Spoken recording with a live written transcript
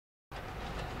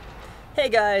Hey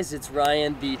guys, it's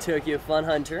Ryan, the Tokyo Fun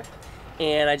Hunter,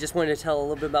 and I just wanted to tell a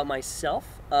little bit about myself.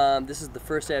 This is the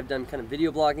first day I've done kind of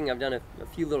video blogging. I've done a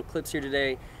few little clips here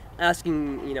today,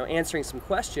 answering some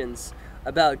questions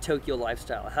about Tokyo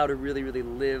lifestyle, how to really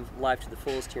live life to the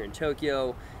fullest here in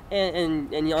Tokyo,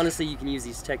 and honestly, you can use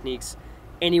these techniques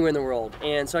anywhere in the world.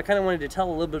 And so I kind of wanted to tell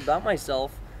a little bit about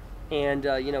myself, and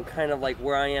kind of like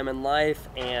where I am in life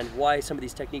and why some of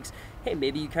these techniques. Hey,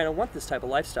 maybe you kind of want this type of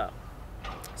lifestyle.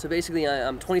 So basically,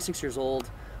 I'm 26 years old.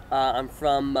 I'm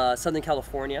from Southern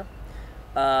California,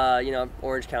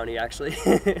 Orange County actually.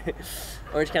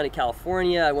 Orange County,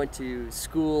 California. I went to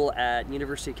school at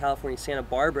University of California, Santa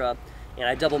Barbara, and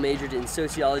I double majored in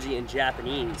sociology and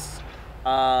Japanese.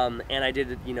 And I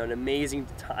did,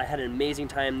 I had an amazing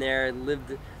time there.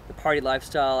 Lived the party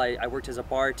lifestyle. I worked as a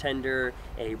bartender,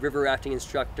 a river rafting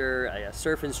instructor, a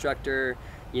surf instructor.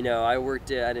 I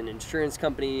worked at an insurance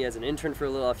company as an intern for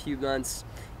a few months,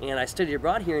 and I studied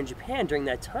abroad here in Japan during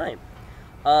that time.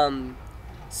 Maybe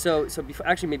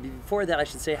before that, I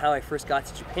should say how I first got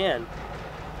to Japan.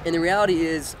 And the reality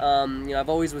is, I've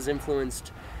always was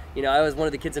influenced. I was one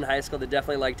of the kids in high school that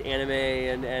definitely liked anime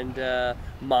and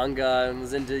manga, and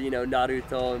was into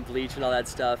Naruto and Bleach and all that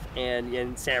stuff,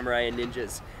 and samurai and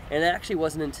ninjas. And it actually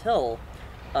wasn't until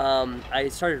I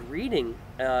started reading.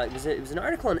 It was an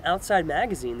article in Outside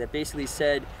magazine that basically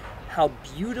said how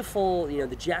beautiful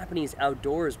the Japanese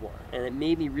outdoors were, and it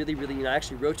made me really. I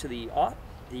actually wrote to the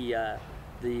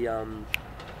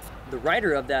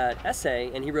writer of that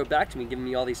essay, and he wrote back to me giving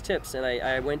me all these tips. And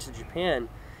I went to Japan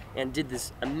and did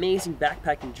this amazing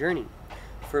backpacking journey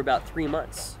for about 3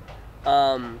 months.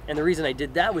 And the reason I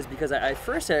did that was because I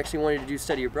first actually wanted to do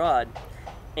study abroad,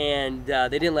 and they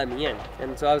didn't let me in.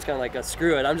 And so I was kind of like,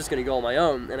 screw it, I'm just going to go on my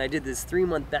own. And I did this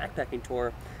 3-month backpacking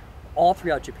tour all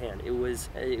throughout Japan. It was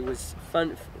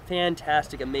fun,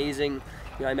 fantastic, amazing.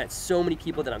 I met so many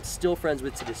people that I'm still friends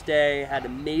with to this day. Had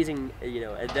amazing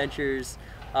adventures.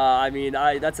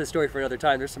 That's a story for another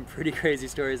time. There's some pretty crazy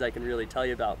stories I can really tell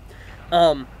you about.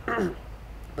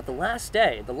 But the last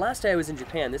day I was in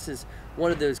Japan, this is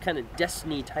one of those kind of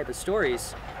destiny type of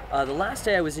stories. The last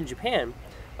day I was in Japan,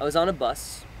 I was on a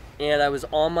bus, and I was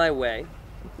on my way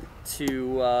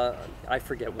to, I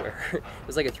forget where. It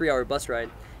was like a 3-hour bus ride,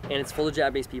 and it's full of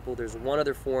Japanese people. There's one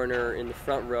other foreigner in the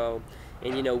front row,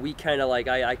 and we kind of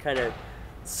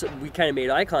made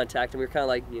eye contact, and we were kind of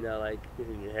like, we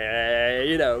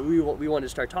wanted to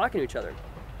start talking to each other.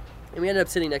 And we ended up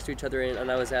sitting next to each other, and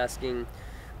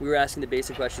we were asking the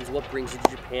basic questions. What brings you to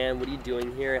Japan? What are you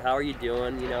doing here? How are you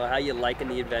doing? How are you liking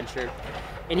the adventure?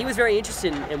 And he was very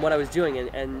interested in what I was doing.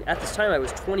 And at this time, I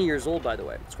was 20 years old, by the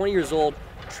way. 20 years old,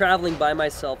 traveling by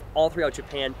myself all throughout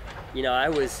Japan. I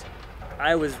was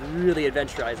really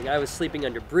adventurizing. I was sleeping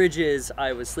under bridges.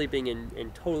 I was sleeping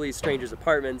in totally strangers'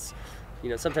 apartments.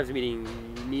 Sometimes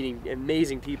meeting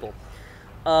amazing people.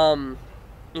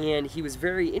 And he was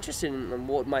very interested in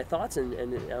what my thoughts, and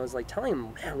I was like telling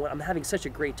him, man, I'm having such a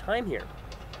great time here.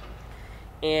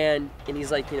 And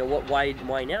he's like, why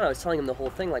now? I was telling him the whole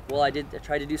thing, like, well, I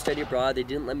tried to do study abroad. They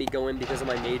didn't let me go in because of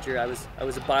my major. I was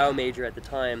a bio major at the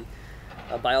time,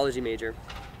 a biology major.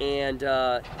 And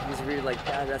he was really like,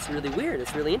 yeah, that's really weird.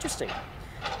 That's really interesting.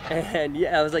 And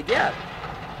yeah, I was like, yeah.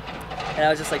 And I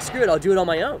was just like, screw it, I'll do it on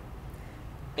my own.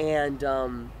 And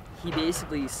he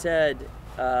basically said,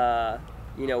 what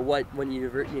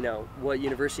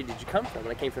university did you come from?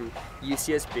 And I came from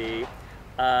UCSB,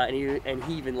 and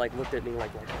he even looked at me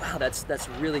like, wow, that's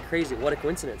really crazy. What a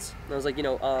coincidence. And I was like,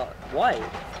 why?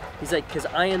 He's like, because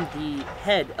I am the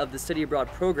head of the study abroad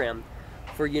program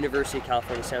for University of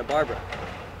California, Santa Barbara.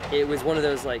 It was one of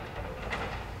those like,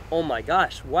 oh my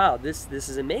gosh, wow, this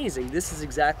is amazing. This is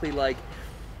exactly like,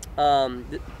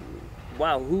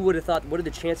 wow, who would have thought? What are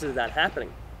the chances of that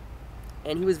happening?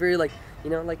 And he was very like,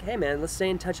 hey man, let's stay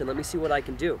in touch and let me see what I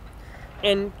can do.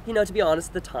 And to be honest,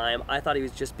 at the time, I thought he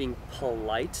was just being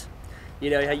polite.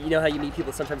 How you meet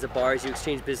people sometimes at bars, you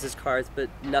exchange business cards, but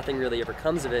nothing really ever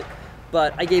comes of it.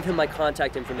 But I gave him my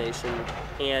contact information,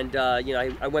 and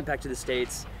I went back to the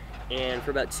States, and for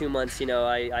about 2 months,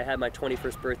 I had my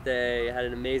 21st birthday. I had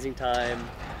an amazing time,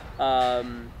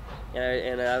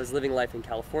 and I was living life in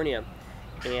California.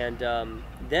 And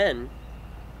then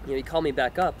he called me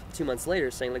back up 2 months later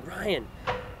saying like, Ryan,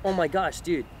 oh my gosh,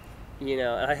 dude, and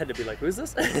I had to be like, who's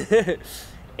this?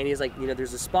 And he's like,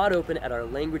 there's a spot open at our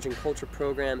language and culture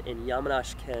program in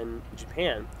Yamanashi-ken,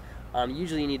 Japan.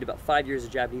 Usually you need about 5 years of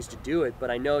Japanese to do it,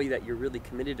 but I know that you're really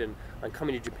committed on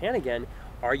coming to Japan again.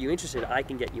 Are you interested? I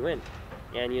can get you in.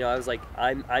 And I was like,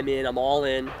 I'm in, I'm all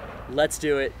in, let's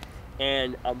do it.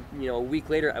 And a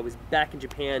week later I was back in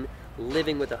Japan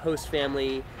living with a host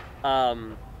family.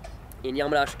 in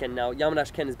Yamanashi-ken. Now,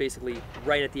 Yamanashi-ken is basically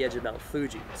right at the edge of Mount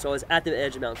Fuji. So I was at the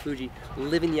edge of Mount Fuji,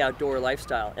 living the outdoor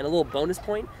lifestyle. And a little bonus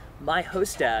point, my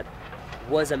host dad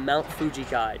was a Mount Fuji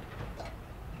guide.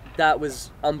 That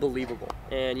was unbelievable.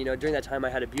 And, you know, during that time I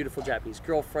had a beautiful Japanese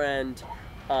girlfriend.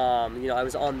 You know, I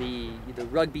was on the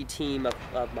rugby team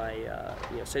of my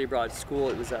you know, study abroad school.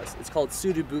 It's called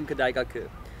Tsuru Bunka Daigaku.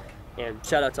 And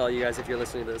shout out to all you guys if you're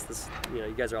listening to this. You know,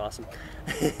 you guys are awesome.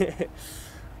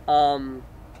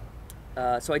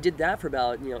 So I did that for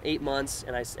about 8 months,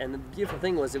 and the beautiful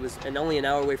thing was it was only an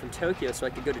hour away from Tokyo, so I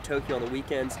could go to Tokyo on the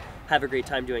weekends, have a great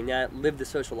time doing that, live the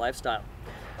social lifestyle.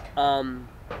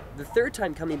 The third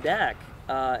time coming back,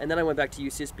 and then I went back to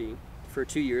UCSB for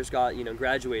 2 years,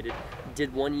 graduated,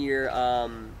 did 1 year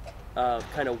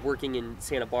kind of working in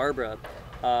Santa Barbara.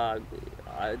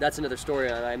 That's another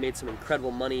story. I made some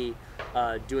incredible money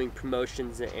doing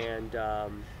promotions and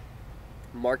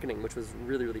marketing, which was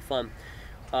really, really fun.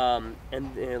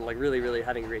 And like really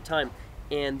having a great time.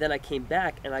 And then I came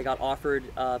back and I got offered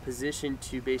a position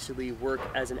to basically work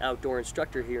as an outdoor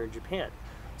instructor here in Japan.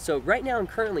 So right now I'm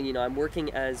currently, I'm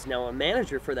working as now a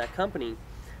manager for that company,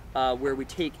 where we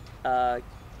take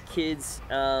kids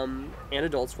and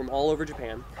adults from all over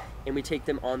Japan, and we take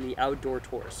them on the outdoor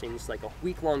tours. And it's like a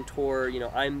week-long tour.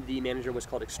 I'm the manager of what's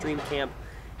called Extreme Camp.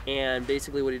 And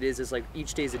basically what it is like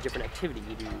each day is a different activity.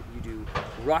 You do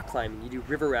rock climbing, you do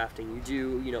river rafting, you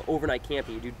do overnight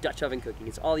camping, you do Dutch oven cooking.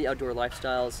 It's all the outdoor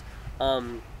lifestyles,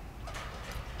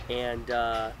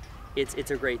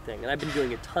 it's a great thing. And I've been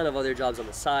doing a ton of other jobs on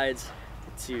the sides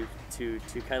to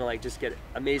kind of like just get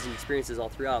amazing experiences all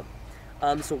throughout.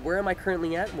 So where am I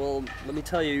currently at? Well, let me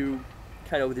tell you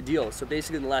kind of the deal. So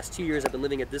basically in the last 2 years I've been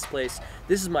living at this place.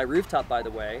 This is my rooftop, by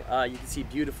the way. You can see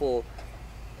beautiful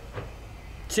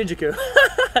Shinjuku,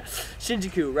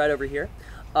 Shinjuku right over here.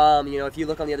 If you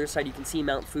look on the other side, you can see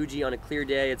Mount Fuji on a clear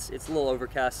day. It's a little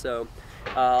overcast, so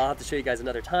I'll have to show you guys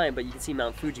another time, but you can see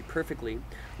Mount Fuji perfectly.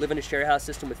 Live in a share house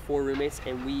system with 4 roommates,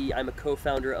 and I'm a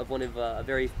co-founder of one of a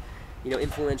very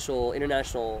influential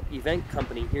international event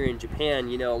company here in Japan.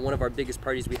 One of our biggest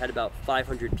parties, we had about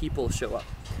 500 people show up.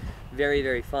 Very,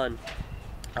 very fun.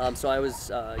 So I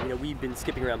was, we've been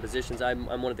skipping around positions. I'm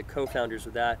one of the co-founders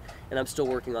of that, and I'm still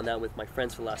working on that with my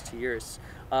friends for the last 2 years.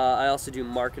 I also do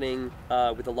marketing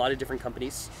with a lot of different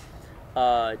companies,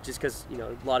 just because,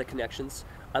 a lot of connections.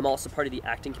 I'm also part of the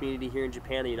acting community here in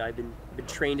Japan. I've been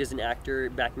trained as an actor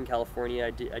back in California.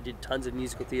 I did tons of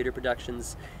musical theater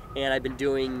productions, and I've been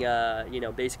doing,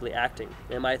 basically acting.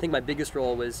 And I think my biggest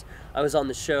role was, I was on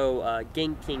the show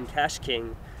Genkin Cash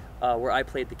King, where I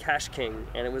played the Cash King,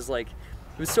 and it was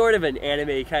sort of an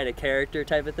anime kind of character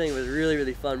type of thing. It was really,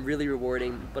 really fun, really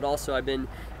rewarding. But also I've been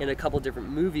in a couple different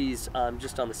movies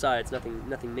just on the side. It's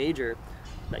nothing major,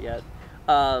 not yet.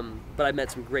 But I met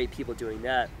some great people doing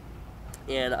that.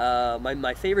 And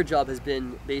my favorite job has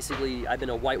been basically, I've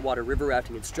been a whitewater river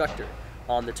rafting instructor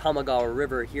on the Tamagawa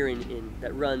River here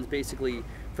that runs basically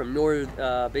from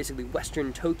basically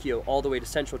western Tokyo all the way to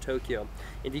central Tokyo.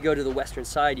 If you go to the western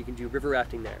side, you can do river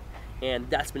rafting there. And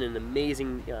that's been an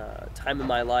amazing time in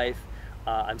my life.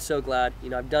 I'm so glad.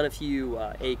 I've done a few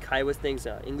Kaiwa things,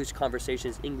 English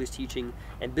conversations, English teaching,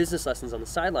 and business lessons on the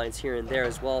sidelines here and there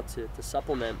as well to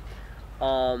supplement.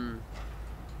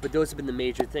 But those have been the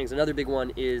major things. Another big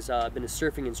one is I've been a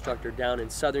surfing instructor down in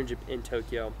in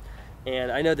Tokyo.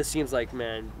 And I know this seems like,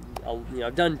 man,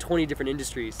 I've done 20 different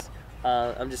industries.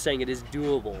 I'm just saying it is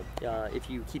doable if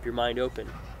you keep your mind open.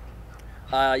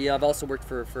 I've also worked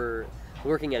for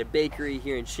working at a bakery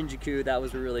here in Shinjuku. That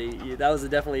was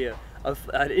definitely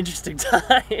an interesting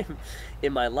time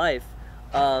in my life.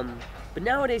 But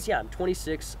nowadays, yeah, I'm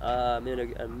 26. I'm in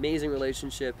an amazing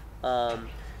relationship.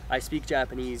 I speak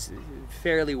Japanese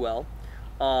fairly well.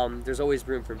 There's always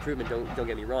room for improvement. Don't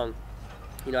get me wrong.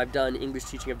 I've done English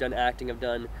teaching. I've done acting. I've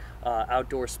done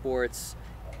outdoor sports.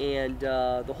 And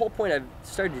the whole point I've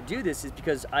started to do this is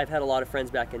because I've had a lot of friends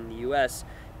back in the U.S.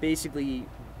 basically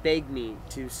begged me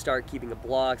to start keeping a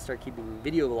blog, start keeping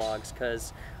video blogs,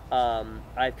 because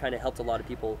I've kind of helped a lot of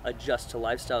people adjust to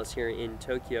lifestyles here in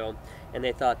Tokyo, and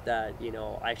they thought that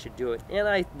I should do it. And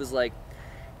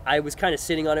I was kind of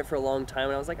sitting on it for a long time,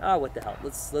 and I was like, what the hell?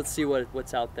 Let's see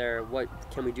what's out there.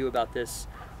 What can we do about this?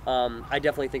 I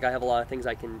definitely think I have a lot of things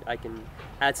I can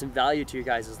add some value to your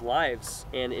guys' lives,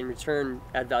 and in return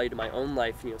add value to my own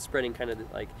life. Spreading kind of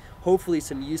hopefully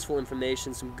some useful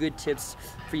information, some good tips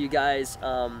for you guys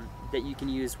that you can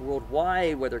use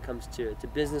worldwide, whether it comes to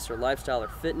business or lifestyle or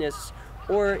fitness,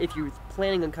 or if you're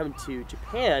planning on coming to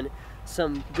Japan,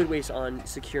 some good ways on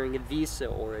securing a visa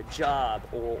or a job,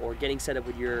 or getting set up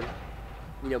with your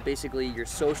basically your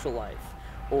social life,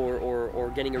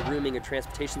 or getting a rooming or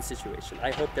transportation situation.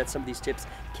 I hope that some of these tips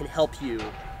can help you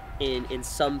in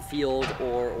some field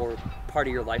or part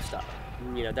of your lifestyle.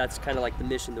 You know, that's kind of like the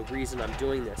mission, the reason I'm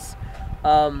doing this.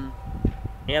 And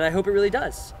I hope it really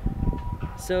does.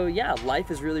 So yeah, life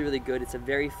is really, really good. It's a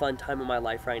very fun time of my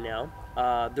life right now.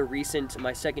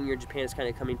 My second year in Japan is kind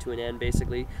of coming to an end,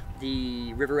 basically.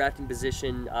 The river rafting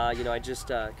position, you know, I just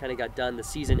kind of got done. The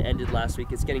season ended last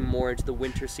week. It's getting more into the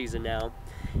winter season now.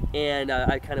 And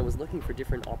I kind of was looking for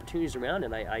different opportunities around,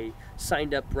 and I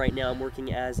signed up right now. I'm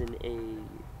working as an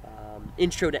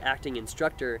intro to acting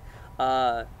instructor,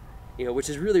 you know, which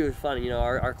is really, really fun. You know,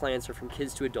 our clients are from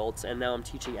kids to adults, and now I'm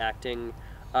teaching acting.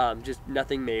 Just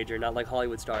nothing major, not like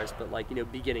Hollywood stars, but like, you know,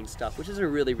 beginning stuff, which is a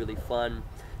really, really fun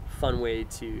way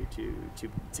to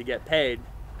get paid.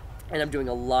 And I'm doing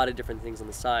a lot of different things on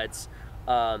the sides.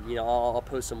 You know, I'll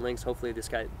post some links. Hopefully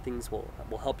things will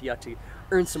help you out to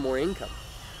earn some more income.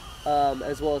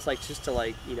 As well as like just to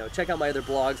like, you know, check out my other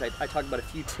blogs. I talk about a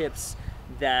few tips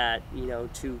that, you know,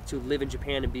 to live in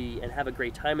Japan and have a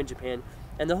great time in Japan.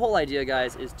 And the whole idea,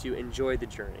 guys, is to enjoy the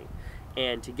journey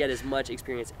and to get as much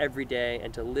experience every day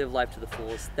and to live life to the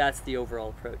fullest. That's the overall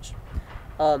approach.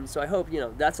 So I hope, you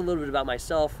know, that's a little bit about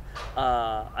myself.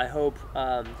 I hope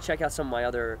check out some of my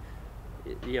other,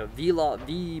 you know,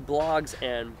 vlogs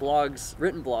and blogs,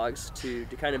 written blogs to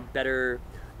kind of better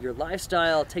your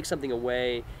lifestyle, take something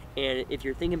away. And if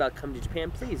you're thinking about coming to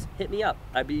Japan, please hit me up.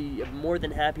 I'd be more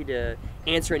than happy to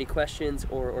answer any questions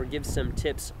or give some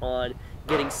tips on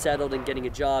getting settled and getting a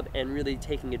job and really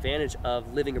taking advantage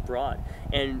of living abroad.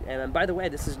 And by the way,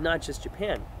 this is not just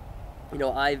Japan. You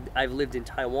know, I've lived in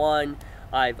Taiwan.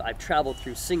 I've traveled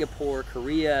through Singapore,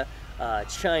 Korea,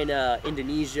 China,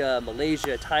 Indonesia,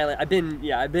 Malaysia,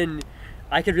 Thailand.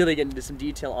 I could really get into some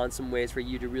detail on some ways for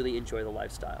you to really enjoy the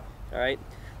lifestyle. All right.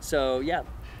 So yeah,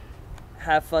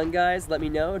 have fun, guys. Let me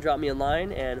know. Drop me a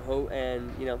line and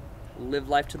you know, live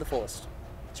life to the fullest.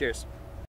 Cheers.